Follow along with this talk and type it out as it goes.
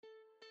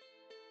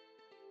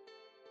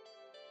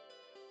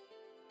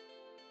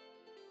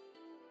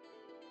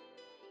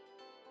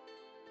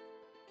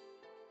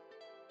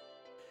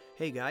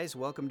Hey guys,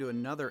 welcome to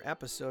another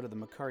episode of the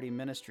McCarty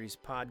Ministries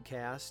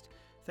podcast.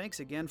 Thanks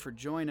again for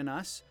joining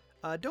us.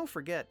 Don't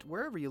forget,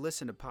 wherever you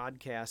listen to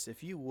podcasts,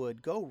 if you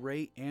would, go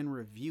rate and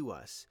review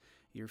us.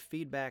 Your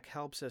feedback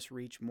helps us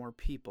reach more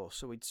people,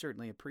 so we'd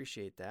certainly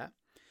appreciate that.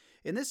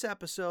 In this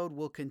episode,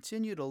 we'll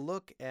continue to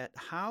look at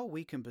how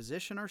we can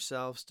position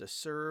ourselves to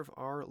serve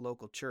our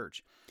local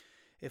church.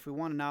 If we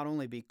want to not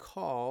only be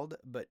called,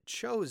 but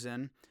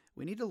chosen,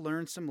 we need to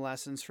learn some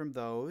lessons from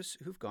those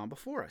who've gone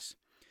before us.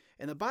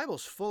 And the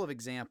Bible's full of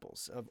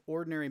examples of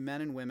ordinary men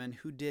and women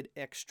who did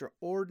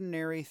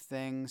extraordinary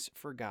things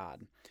for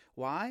God.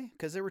 Why?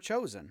 Because they were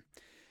chosen.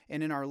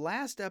 And in our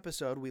last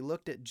episode, we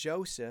looked at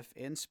Joseph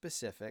in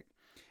specific,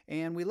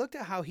 and we looked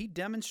at how he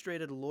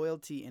demonstrated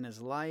loyalty in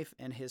his life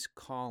and his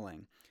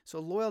calling. So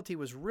loyalty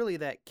was really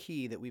that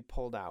key that we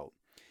pulled out.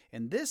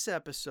 In this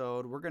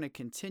episode, we're going to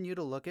continue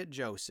to look at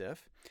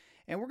Joseph,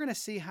 and we're going to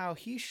see how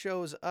he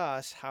shows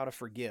us how to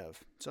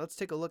forgive. So let's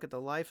take a look at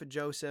the life of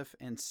Joseph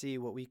and see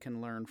what we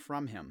can learn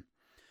from him.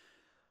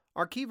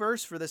 Our key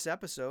verse for this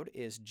episode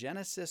is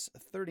Genesis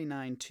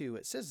 39:2.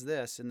 It says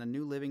this in the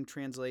New Living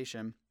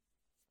Translation: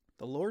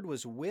 "The Lord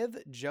was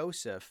with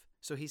Joseph,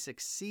 so he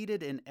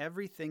succeeded in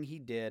everything he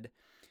did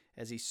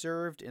as he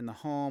served in the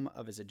home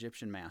of his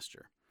Egyptian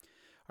master."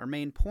 Our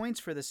main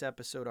points for this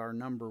episode are: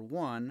 number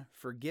one,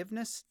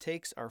 forgiveness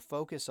takes our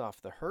focus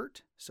off the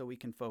hurt so we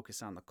can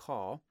focus on the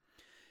call.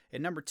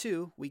 And number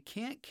two, we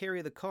can't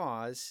carry the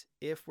cause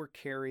if we're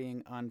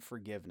carrying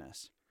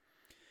unforgiveness.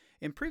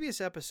 In previous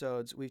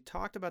episodes, we've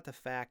talked about the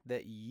fact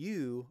that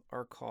you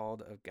are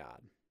called of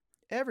God.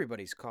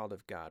 Everybody's called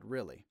of God,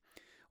 really.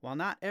 While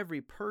not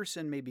every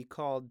person may be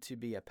called to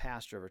be a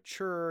pastor of a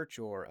church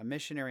or a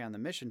missionary on the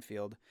mission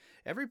field,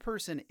 every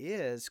person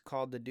is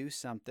called to do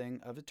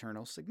something of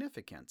eternal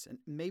significance. And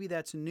maybe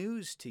that's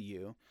news to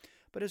you,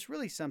 but it's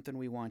really something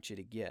we want you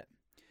to get.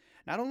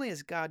 Not only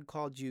has God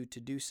called you to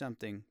do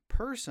something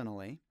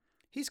personally,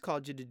 He's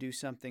called you to do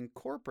something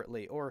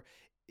corporately or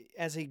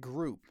as a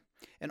group.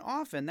 And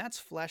often that's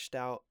fleshed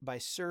out by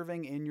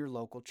serving in your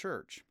local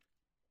church.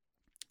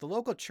 The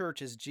local church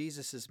is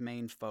Jesus'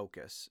 main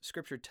focus.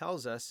 Scripture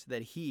tells us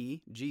that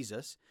He,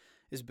 Jesus,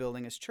 is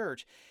building His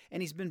church,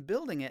 and He's been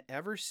building it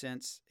ever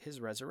since His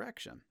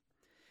resurrection.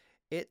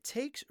 It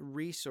takes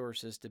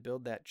resources to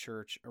build that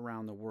church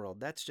around the world.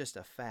 That's just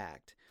a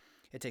fact.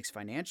 It takes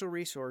financial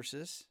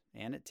resources,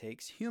 and it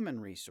takes human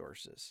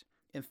resources.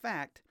 In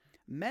fact,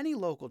 many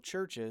local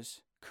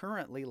churches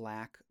currently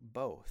lack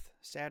both.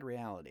 Sad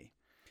reality.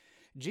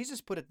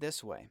 Jesus put it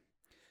this way,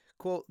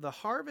 quote, "The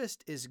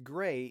harvest is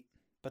great,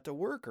 but the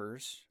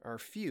workers are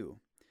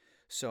few.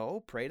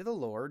 So pray to the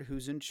Lord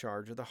who's in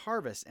charge of the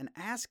harvest and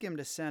ask Him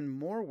to send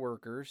more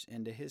workers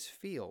into His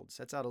fields."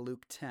 That's out of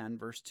Luke 10,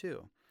 verse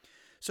 2.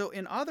 So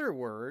in other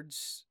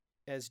words,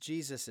 as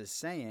Jesus is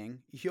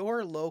saying,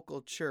 your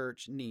local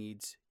church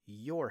needs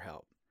your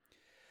help.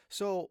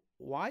 So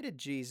why did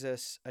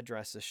Jesus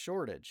address a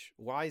shortage?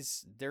 Why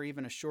is there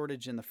even a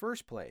shortage in the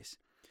first place?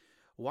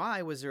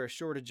 Why was there a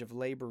shortage of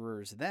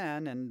laborers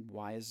then, and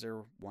why is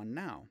there one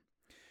now?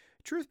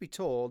 Truth be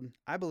told,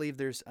 I believe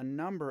there's a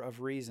number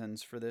of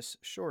reasons for this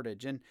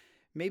shortage, and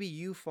maybe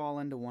you fall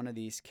into one of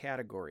these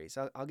categories.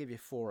 I'll give you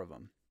 4 of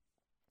them.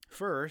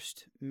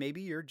 First,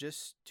 maybe you're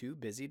just too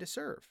busy to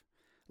serve.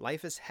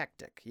 Life is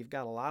hectic. You've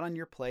got a lot on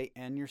your plate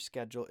and your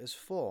schedule is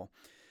full.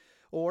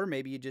 Or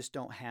maybe you just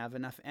don't have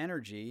enough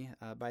energy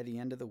by the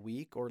end of the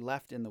week or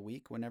left in the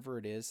week whenever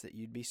it is that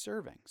you'd be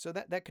serving. So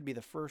that could be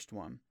the first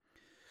one.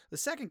 The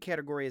second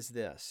category is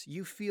this: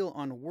 you feel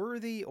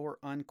unworthy or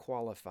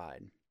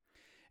unqualified.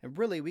 And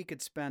really, we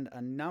could spend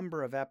a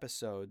number of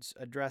episodes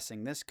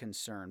addressing this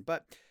concern,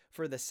 but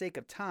for the sake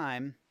of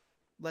time,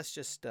 let's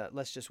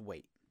just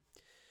wait.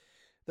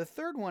 The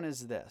third one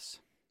is this: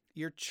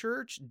 your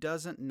church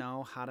doesn't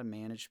know how to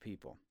manage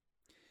people.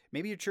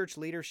 Maybe your church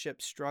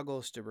leadership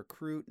struggles to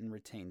recruit and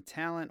retain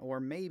talent, or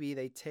maybe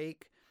they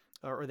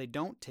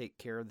don't take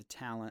care of the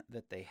talent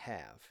that they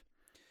have.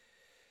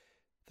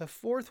 The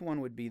fourth one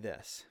would be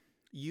this: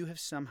 you have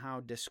somehow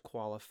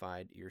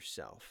disqualified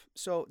yourself.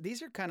 So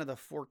these are kind of the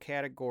 4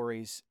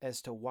 categories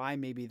as to why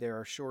maybe there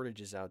are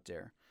shortages out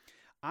there.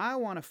 I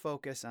want to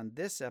focus on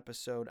this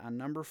episode on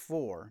number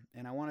 4,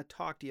 and I want to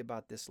talk to you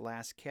about this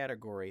last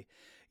category.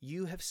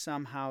 You have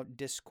somehow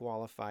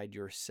disqualified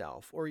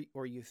yourself,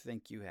 or you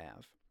think you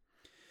have.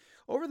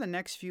 Over the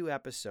next few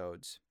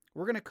episodes,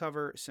 we're going to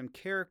cover some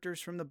characters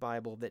from the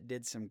Bible that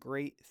did some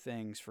great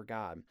things for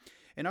God.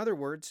 In other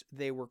words,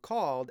 they were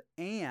called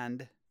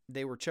and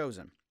they were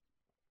chosen.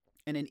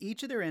 And in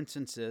each of their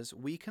instances,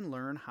 we can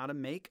learn how to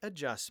make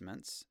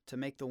adjustments to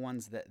make the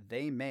ones that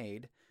they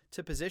made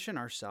to position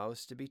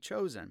ourselves to be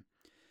chosen.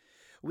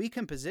 We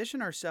can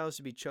position ourselves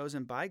to be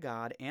chosen by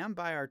God and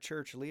by our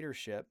church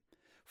leadership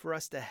for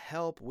us to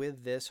help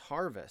with this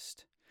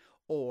harvest,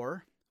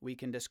 or we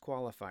can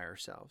disqualify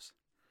ourselves.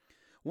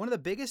 One of the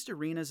biggest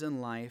arenas in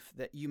life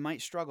that you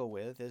might struggle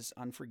with is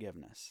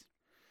unforgiveness.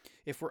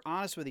 If we're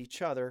honest with each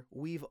other,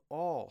 we've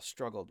all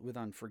struggled with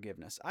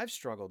unforgiveness. I've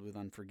struggled with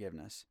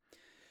unforgiveness.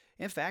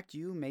 In fact,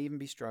 you may even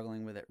be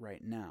struggling with it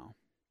right now.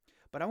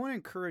 But I want to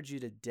encourage you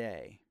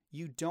today,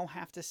 you don't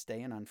have to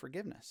stay in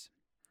unforgiveness.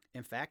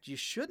 In fact, you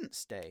shouldn't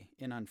stay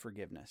in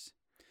unforgiveness.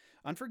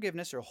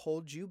 Unforgiveness will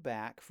hold you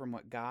back from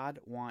what God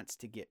wants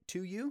to get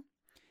to you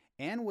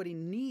and what He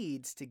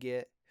needs to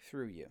get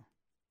through you.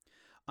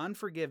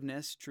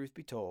 Unforgiveness, truth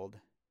be told,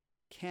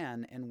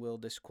 can and will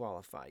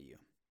disqualify you.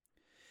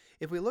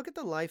 If we look at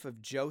the life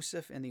of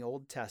Joseph in the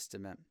Old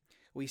Testament,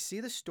 we see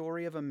the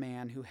story of a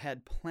man who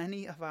had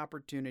plenty of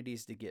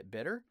opportunities to get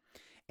bitter,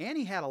 and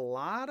he had a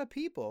lot of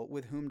people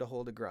with whom to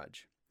hold a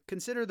grudge.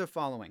 Consider the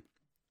following.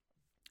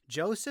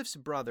 Joseph's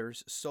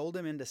brothers sold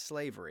him into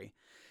slavery,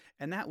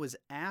 and that was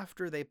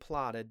after they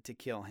plotted to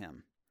kill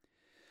him.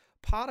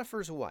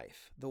 Potiphar's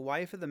wife, the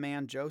wife of the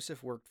man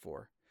Joseph worked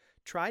for,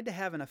 tried to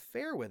have an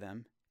affair with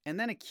him and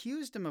then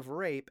accused him of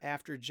rape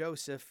after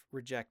Joseph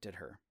rejected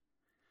her.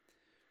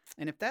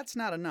 And if that's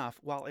not enough,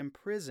 while in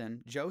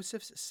prison,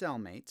 Joseph's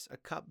cellmates, a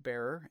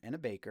cupbearer and a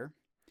baker,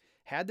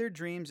 had their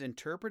dreams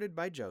interpreted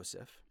by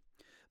Joseph.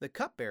 The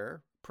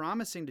cupbearer,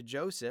 promising to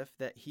Joseph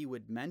that he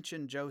would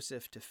mention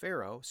Joseph to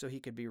Pharaoh so he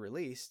could be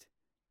released,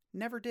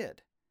 never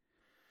did.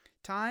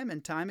 Time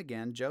and time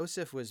again,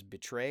 Joseph was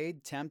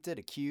betrayed, tempted,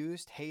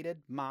 accused,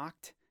 hated,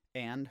 mocked,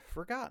 and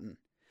forgotten.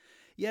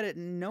 Yet at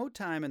no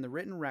time in the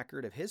written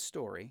record of his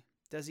story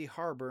does he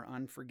harbor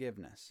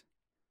unforgiveness.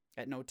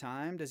 At no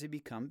time does he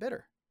become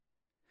bitter.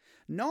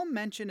 No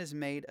mention is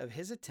made of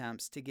his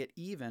attempts to get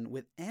even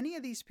with any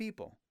of these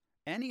people,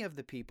 any of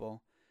the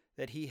people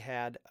that he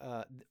had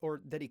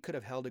or that he could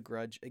have held a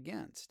grudge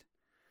against.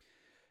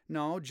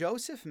 No,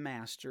 Joseph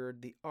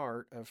mastered the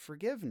art of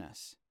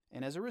forgiveness,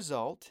 and as a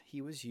result,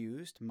 he was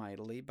used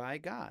mightily by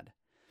God.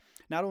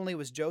 Not only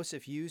was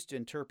Joseph used to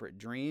interpret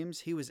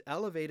dreams, he was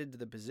elevated to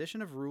the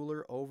position of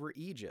ruler over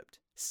Egypt,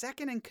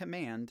 second in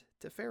command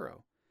to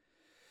Pharaoh.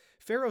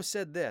 Pharaoh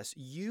said this,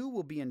 "You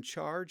will be in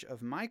charge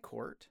of my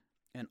court,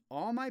 and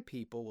all my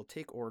people will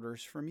take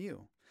orders from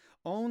you.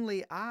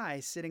 Only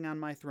I, sitting on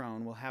my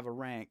throne, will have a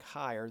rank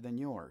higher than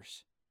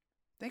yours."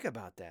 Think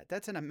about that.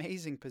 That's an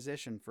amazing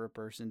position for a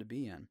person to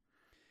be in.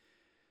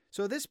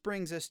 So this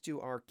brings us to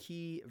our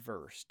key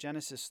verse,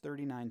 Genesis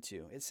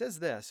 39:2. It says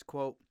this,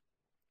 quote,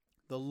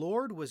 "The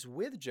Lord was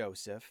with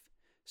Joseph,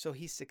 so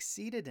he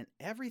succeeded in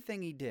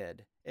everything he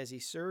did as he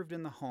served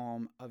in the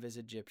home of his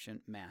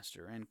Egyptian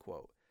master," end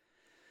quote.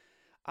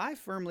 I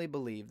firmly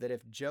believe that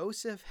if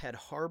Joseph had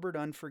harbored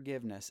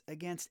unforgiveness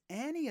against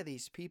any of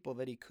these people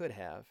that he could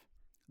have,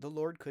 the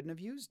Lord couldn't have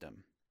used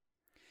him.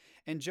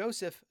 And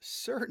Joseph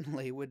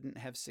certainly wouldn't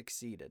have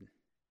succeeded.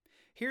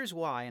 Here's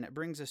why, and it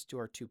brings us to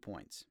our 2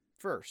 points.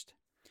 First,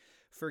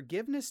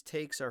 forgiveness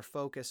takes our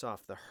focus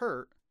off the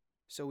hurt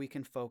so we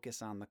can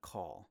focus on the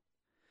call.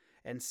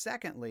 And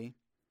secondly,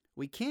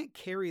 we can't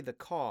carry the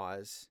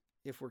cause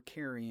if we're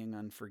carrying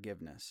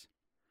unforgiveness.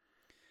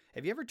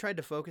 Have you ever tried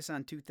to focus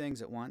on 2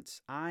 things at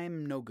once?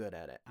 I'm no good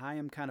at it. I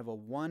am kind of a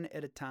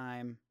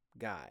one-at-a-time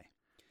guy.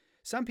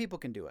 Some people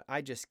can do it.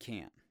 I just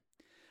can't.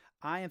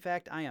 In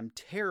fact, I am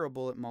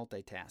terrible at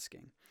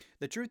multitasking.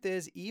 The truth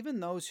is, even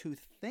those who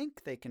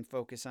think they can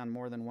focus on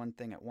more than one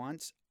thing at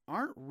once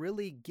aren't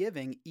really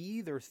giving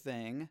either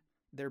thing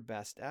their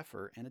best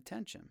effort and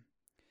attention.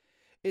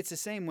 It's the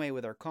same way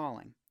with our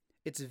calling.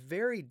 It's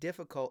very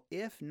difficult,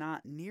 if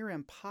not near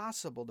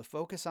impossible, to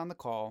focus on the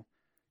call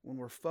when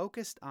we're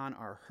focused on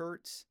our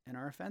hurts and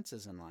our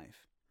offenses in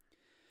life.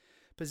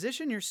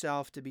 Position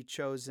yourself to be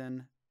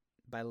chosen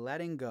by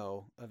letting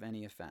go of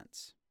any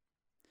offense.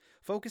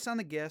 Focus on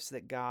the gifts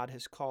that God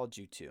has called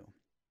you to.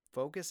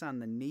 Focus on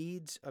the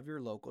needs of your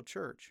local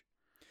church.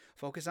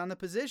 Focus on the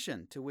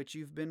position to which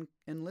you've been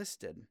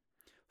enlisted.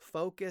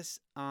 Focus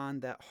on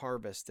that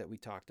harvest that we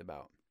talked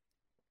about.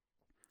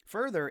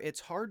 Further,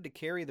 it's hard to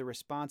carry the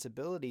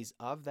responsibilities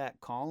of that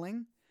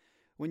calling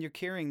when you're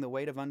carrying the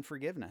weight of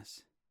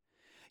unforgiveness.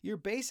 You're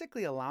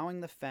basically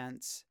allowing the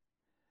fence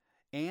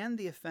and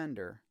the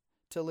offender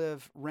to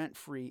live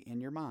rent-free in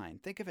your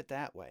mind. Think of it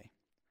that way.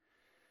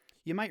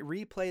 You might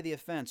replay the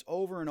offense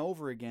over and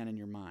over again in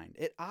your mind.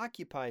 It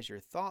occupies your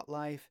thought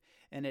life,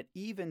 and it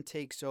even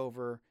takes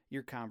over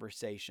your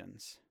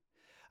conversations.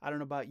 I don't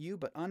know about you,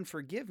 but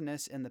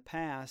unforgiveness in the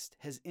past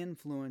has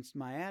influenced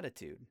my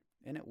attitude,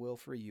 and it will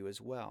for you as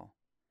well.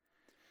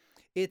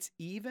 It's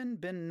even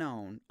been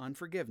known,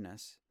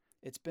 unforgiveness,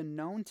 it's been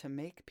known to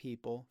make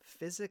people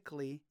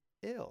physically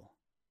ill.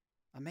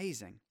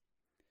 Amazing.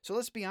 So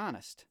let's be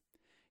honest.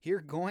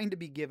 You're going to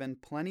be given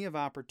plenty of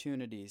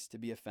opportunities to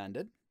be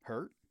offended,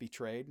 hurt,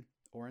 betrayed,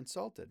 or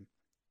insulted.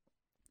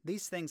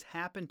 These things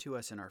happen to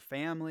us in our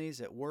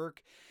families, at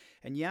work,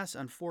 and yes,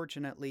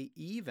 unfortunately,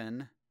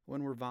 even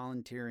when we're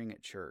volunteering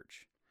at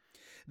church.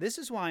 This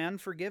is why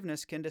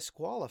unforgiveness can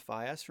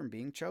disqualify us from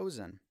being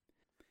chosen.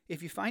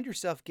 If you find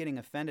yourself getting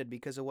offended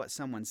because of what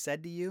someone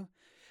said to you,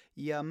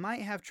 you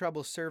might have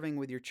trouble serving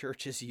with your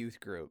church's youth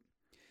group.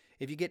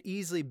 If you get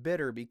easily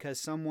bitter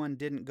because someone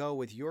didn't go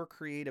with your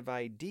creative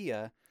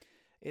idea,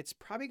 it's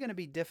probably going to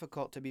be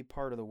difficult to be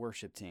part of the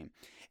worship team.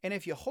 And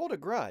if you hold a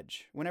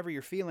grudge whenever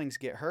your feelings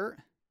get hurt,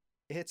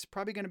 it's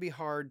probably going to be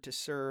hard to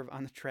serve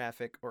on the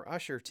traffic or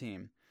usher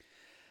team.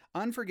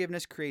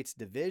 Unforgiveness creates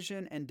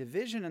division, and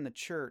division in the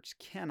church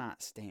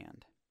cannot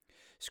stand.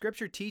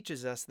 Scripture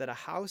teaches us that a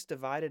house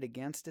divided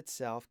against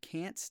itself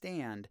can't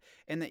stand,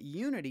 and that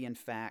unity, in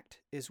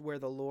fact, is where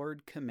the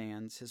Lord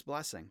commands His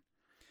blessing.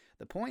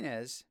 The point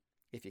is,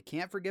 if you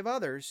can't forgive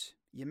others,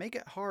 you make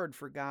it hard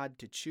for God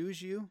to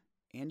choose you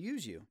and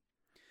use you.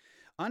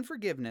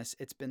 Unforgiveness,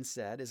 it's been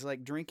said, is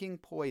like drinking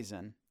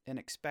poison and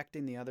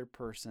expecting the other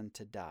person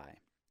to die.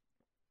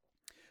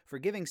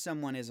 Forgiving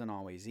someone isn't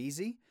always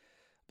easy,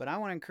 but I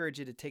want to encourage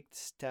you to take the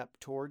step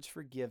towards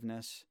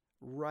forgiveness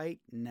right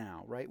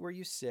now, right where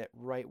you sit,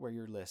 right where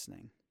you're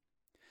listening.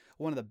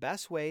 One of the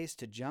best ways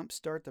to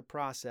jumpstart the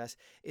process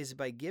is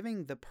by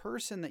giving the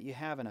person that you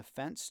have an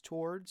offense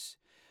towards,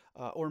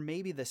 or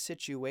maybe the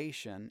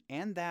situation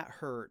and that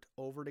hurt,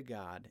 over to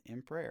God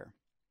in prayer.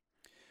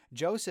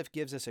 Joseph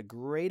gives us a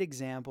great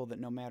example that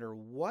no matter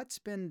what's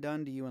been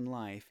done to you in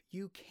life,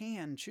 you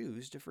can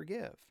choose to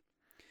forgive.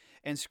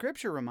 And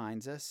Scripture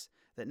reminds us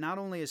that not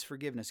only is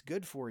forgiveness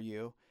good for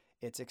you,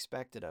 it's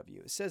expected of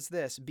you. It says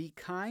this, "Be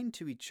kind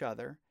to each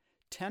other,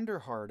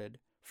 tender-hearted,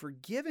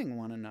 forgiving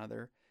one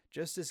another,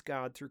 just as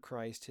God through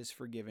Christ has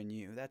forgiven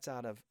you." That's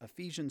out of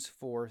Ephesians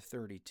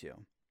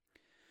 4:32.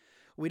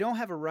 We don't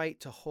have a right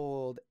to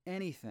hold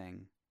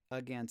anything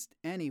against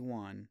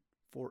anyone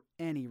for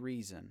any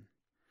reason.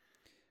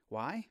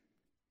 Why?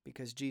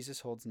 Because Jesus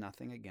holds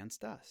nothing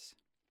against us.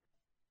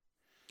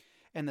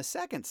 And the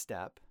second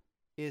step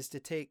is to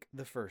take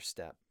the first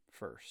step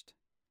first.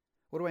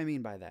 What do I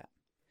mean by that?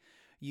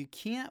 You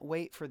can't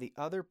wait for the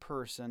other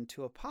person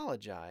to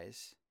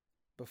apologize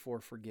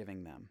before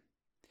forgiving them.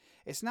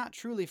 It's not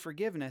truly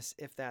forgiveness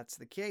if that's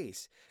the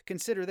case.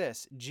 Consider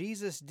this,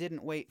 Jesus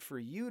didn't wait for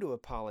you to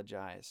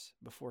apologize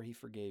before He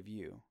forgave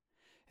you.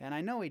 And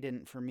I know He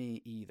didn't for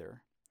me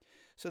either.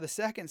 So the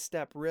second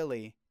step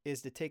really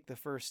is to take the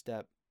first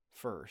step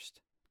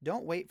first.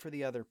 Don't wait for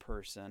the other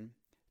person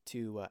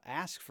to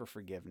ask for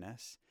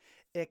forgiveness.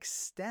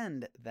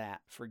 Extend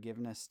that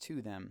forgiveness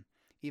to them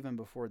even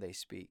before they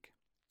speak.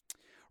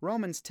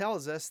 Romans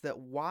tells us that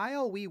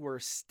while we were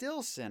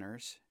still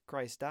sinners,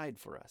 Christ died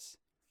for us.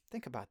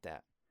 Think about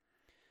that.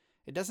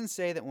 It doesn't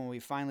say that when we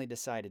finally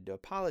decided to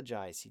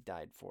apologize, He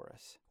died for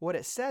us. What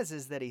it says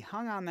is that He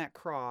hung on that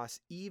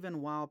cross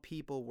even while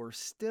people were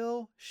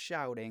still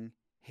shouting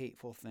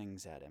hateful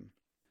things at Him.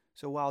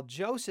 So while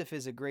Joseph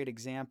is a great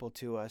example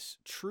to us,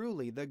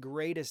 truly the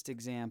greatest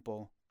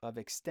example of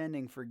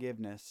extending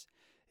forgiveness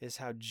is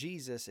how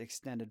Jesus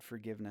extended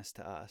forgiveness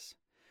to us.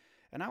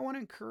 And I want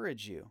to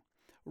encourage you,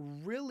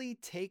 really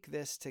take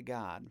this to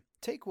God.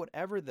 Take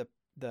whatever the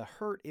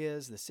hurt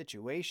is, the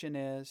situation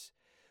is,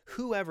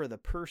 whoever the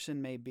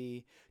person may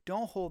be.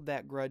 Don't hold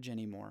that grudge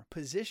anymore.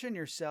 Position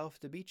yourself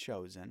to be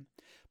chosen.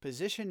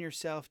 Position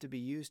yourself to be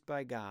used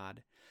by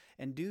God,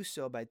 and do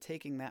so by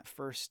taking that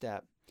first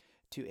step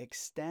to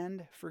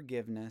extend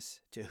forgiveness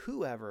to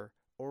whoever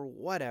or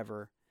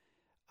whatever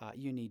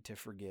you need to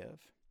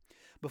forgive.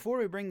 Before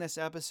we bring this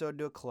episode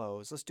to a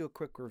close, let's do a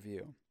quick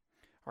review.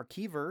 Our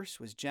key verse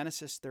was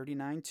Genesis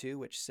 39:2,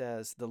 which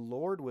says, "The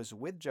Lord was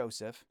with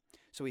Joseph,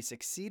 so he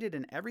succeeded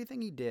in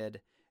everything he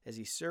did as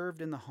he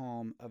served in the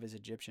home of his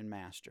Egyptian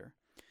master."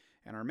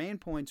 And our main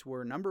points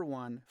were, number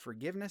one,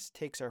 forgiveness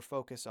takes our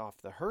focus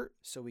off the hurt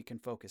so we can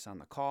focus on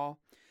the call.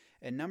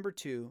 And number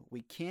two,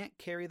 we can't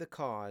carry the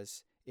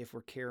cause if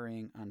we're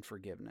carrying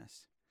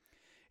unforgiveness.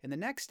 In the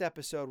next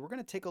episode, we're going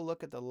to take a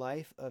look at the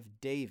life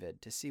of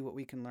David to see what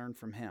we can learn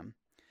from him.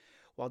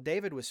 While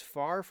David was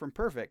far from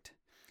perfect,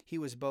 he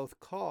was both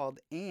called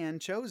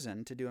and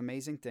chosen to do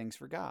amazing things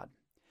for God.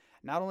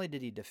 Not only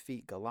did he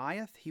defeat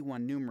Goliath, he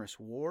won numerous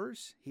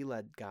wars, he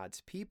led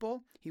God's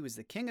people, he was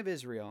the king of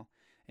Israel,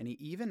 and he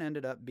even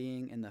ended up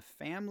being in the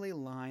family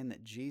line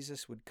that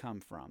Jesus would come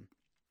from.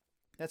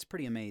 That's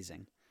pretty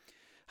amazing.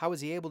 How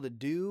was he able to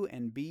do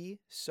and be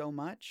so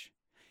much?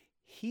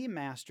 He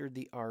mastered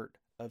the art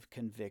of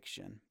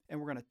conviction, and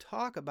we're going to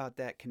talk about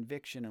that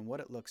conviction and what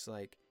it looks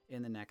like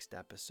in the next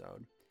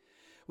episode.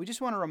 We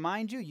just want to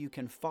remind you, you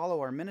can follow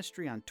our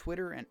ministry on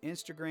Twitter and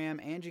Instagram,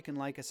 and you can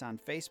like us on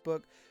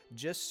Facebook.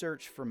 Just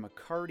search for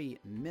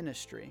McCarty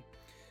Ministry.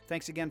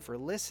 Thanks again for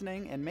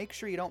listening, and make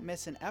sure you don't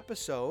miss an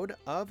episode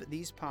of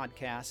these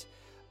podcasts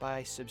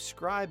by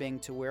subscribing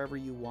to wherever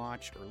you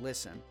watch or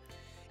listen.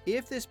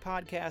 If this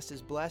podcast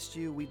has blessed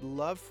you, we'd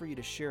love for you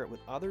to share it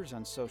with others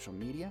on social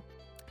media.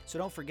 So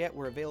don't forget,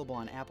 we're available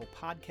on Apple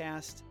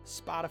Podcasts,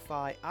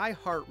 Spotify,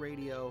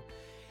 iHeartRadio,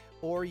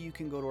 or you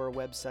can go to our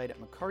website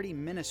at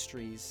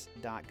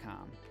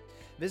mccartyministries.com.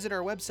 Visit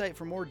our website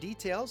for more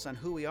details on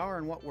who we are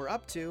and what we're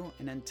up to.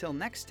 And until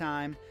next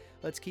time,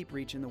 let's keep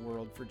reaching the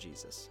world for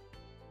Jesus.